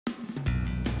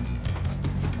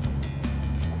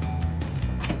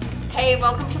Hey,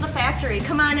 welcome to the factory.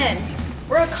 Come on in.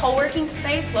 We're a co-working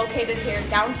space located here in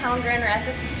downtown Grand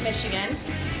Rapids, Michigan.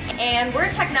 And we're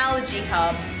a technology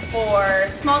hub for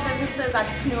small businesses,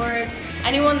 entrepreneurs,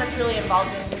 anyone that's really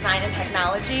involved in design and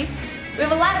technology. We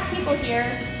have a lot of people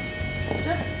here,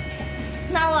 just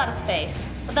not a lot of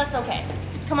space, but that's okay.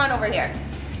 Come on over here.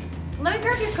 Let me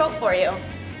grab your coat for you.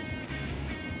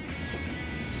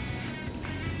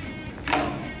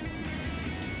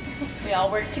 We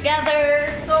all work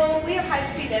together. So we have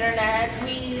high-speed internet.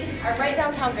 We are right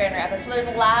downtown Grand Rapids, so there's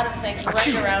a lot of things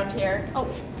right around here. Oh,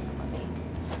 let me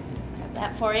grab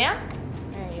that for you.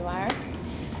 There you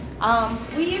are.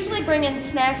 We usually bring in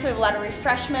snacks. We have a lot of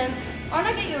refreshments. Why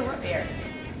don't I get you a root beer?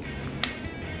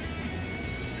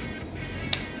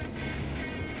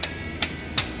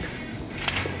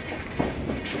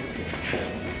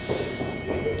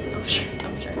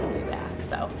 I'm sure he'll be back.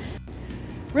 So,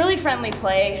 really friendly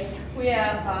place. We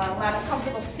have a lot of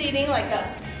comfortable seating, like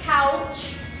a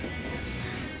couch,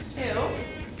 too.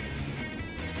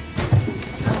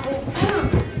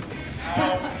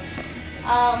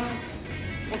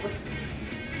 We'll just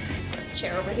a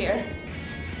chair over here.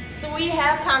 So we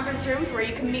have conference rooms where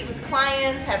you can meet with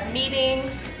clients, have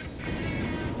meetings.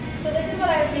 So this is what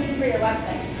I was thinking for your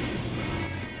website.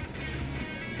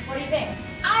 What do you think?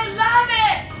 I love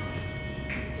it!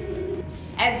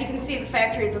 As you can see, the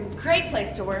factory is a great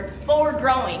place to work, but we're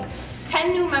growing.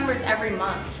 10 new members every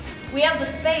month. We have the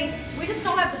space, we just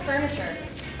don't have the furniture.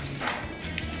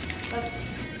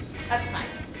 That's fine.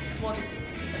 We'll just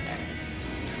keep it there.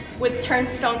 With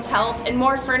Turnstone's help and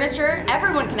more furniture,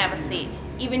 everyone can have a seat.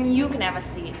 Even you can have a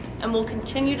seat, and we'll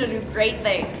continue to do great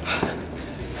things.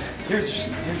 Here's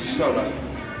your soda.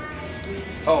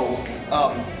 Oh,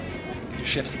 Your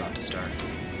shift's about to start.